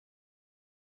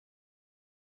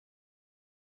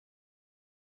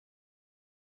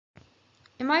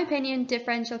In my opinion,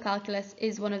 differential calculus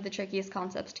is one of the trickiest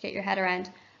concepts to get your head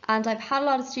around, and I've had a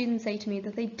lot of students say to me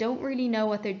that they don't really know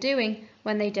what they're doing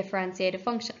when they differentiate a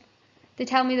function. They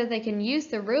tell me that they can use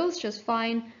the rules just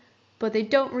fine, but they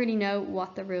don't really know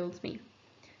what the rules mean.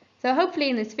 So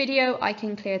hopefully in this video I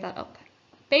can clear that up.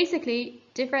 Basically,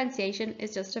 differentiation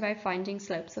is just about finding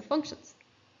slopes of functions.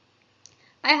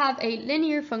 I have a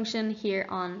linear function here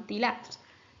on the left,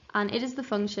 and it is the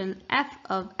function f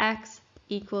of x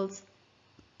equals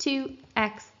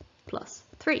 2x plus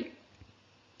 3.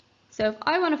 So if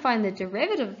I want to find the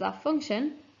derivative of that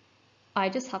function, I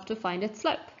just have to find its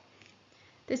slope.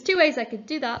 There's two ways I could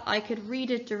do that. I could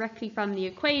read it directly from the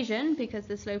equation because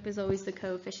the slope is always the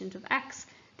coefficient of x.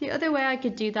 The other way I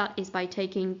could do that is by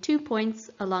taking 2 points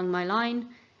along my line,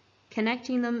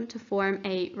 connecting them to form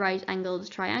a right-angled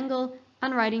triangle,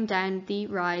 and writing down the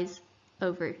rise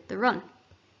over the run.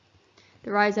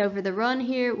 The rise over the run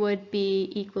here would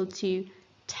be equal to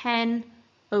 10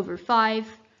 over 5,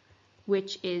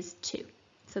 which is 2.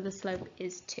 So the slope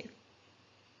is 2.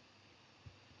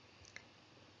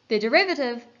 The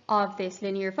derivative of this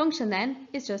linear function then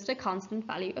is just a constant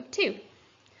value of 2.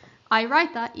 I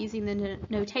write that using the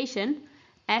notation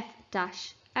f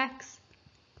dash x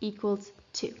equals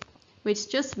 2, which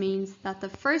just means that the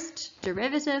first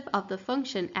derivative of the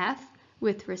function f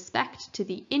with respect to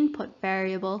the input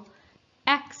variable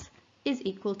x is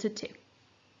equal to 2.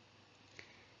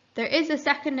 There is a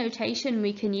second notation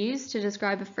we can use to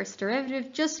describe a first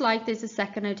derivative, just like there's a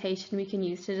second notation we can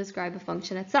use to describe a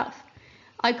function itself.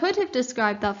 I could have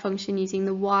described that function using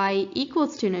the y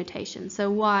equals 2 notation,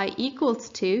 so y equals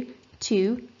to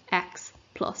 2x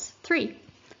plus 3.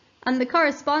 And the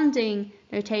corresponding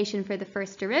notation for the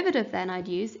first derivative then I'd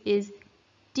use is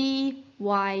dy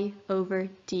over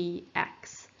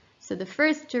dx. So the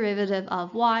first derivative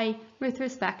of y with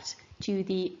respect to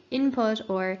the input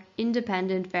or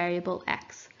independent variable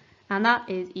x. And that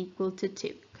is equal to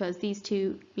 2, because these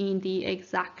two mean the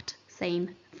exact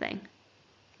same thing.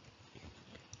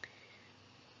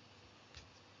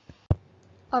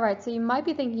 Alright, so you might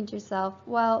be thinking to yourself,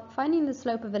 well, finding the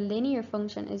slope of a linear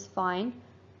function is fine,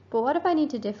 but what if I need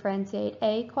to differentiate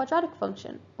a quadratic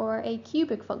function or a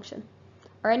cubic function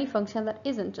or any function that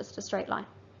isn't just a straight line?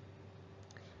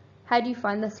 How do you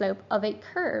find the slope of a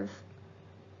curve?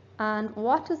 And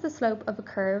what does the slope of a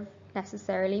curve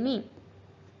necessarily mean?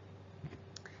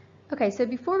 Okay, so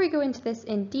before we go into this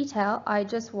in detail, I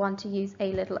just want to use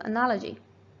a little analogy.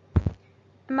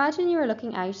 Imagine you are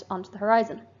looking out onto the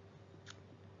horizon.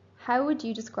 How would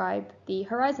you describe the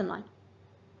horizon line?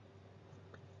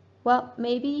 Well,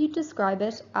 maybe you describe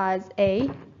it as a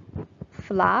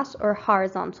flat or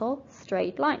horizontal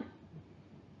straight line.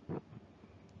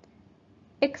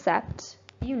 Except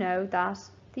you know that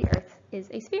the Earth is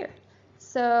a sphere.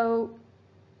 So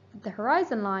the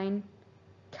horizon line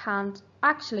can't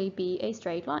actually be a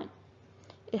straight line.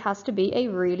 It has to be a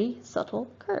really subtle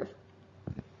curve.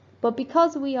 But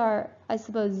because we are, I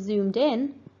suppose, zoomed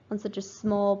in on such a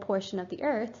small portion of the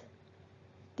Earth,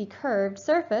 the curved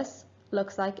surface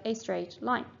looks like a straight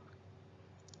line.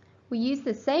 We use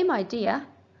the same idea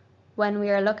when we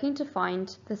are looking to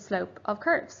find the slope of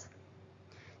curves.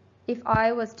 If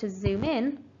I was to zoom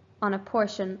in on a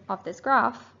portion of this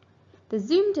graph, the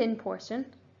zoomed in portion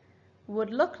would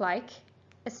look like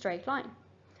a straight line.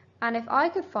 And if I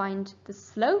could find the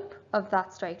slope of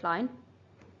that straight line,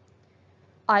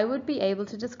 I would be able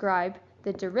to describe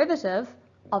the derivative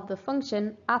of the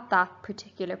function at that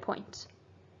particular point.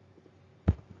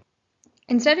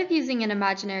 Instead of using an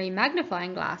imaginary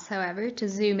magnifying glass, however, to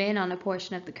zoom in on a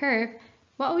portion of the curve,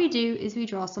 what we do is we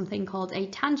draw something called a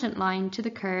tangent line to the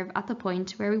curve at the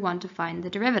point where we want to find the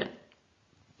derivative.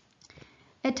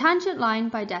 A tangent line,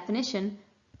 by definition,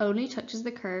 only touches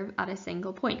the curve at a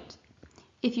single point.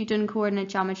 If you've done coordinate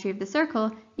geometry of the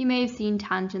circle, you may have seen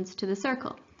tangents to the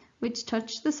circle, which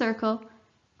touch the circle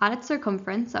at its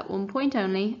circumference at one point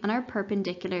only and are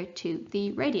perpendicular to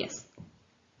the radius.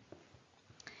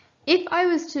 If I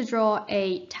was to draw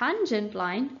a tangent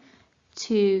line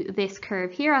to this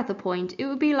curve here at the point, it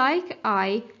would be like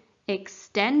I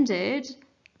extended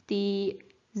the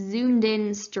zoomed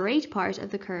in straight part of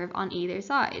the curve on either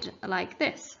side, like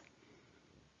this.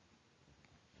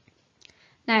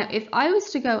 Now, if I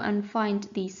was to go and find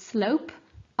the slope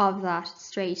of that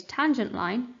straight tangent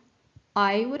line,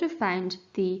 I would have found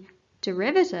the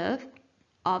derivative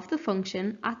of the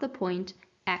function at the point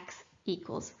x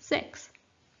equals 6.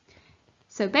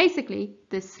 So basically,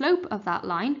 the slope of that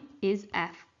line is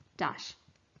f dash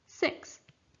 6.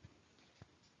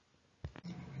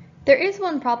 There is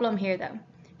one problem here though.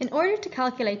 In order to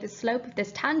calculate the slope of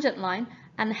this tangent line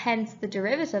and hence the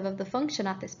derivative of the function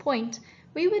at this point,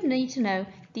 we would need to know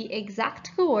the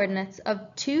exact coordinates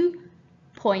of 2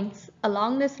 points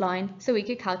along this line so we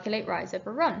could calculate rise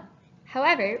over run.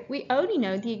 However, we only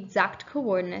know the exact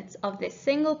coordinates of this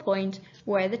single point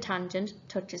where the tangent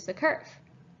touches the curve.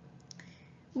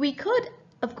 We could,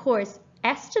 of course,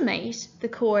 estimate the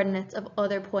coordinates of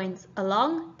other points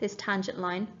along this tangent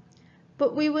line,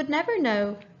 but we would never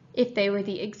know if they were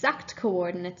the exact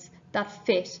coordinates that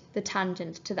fit the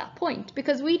tangent to that point,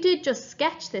 because we did just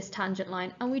sketch this tangent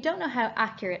line and we don't know how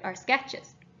accurate our sketch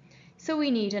is. So we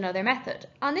need another method,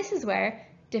 and this is where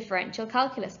differential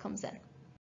calculus comes in.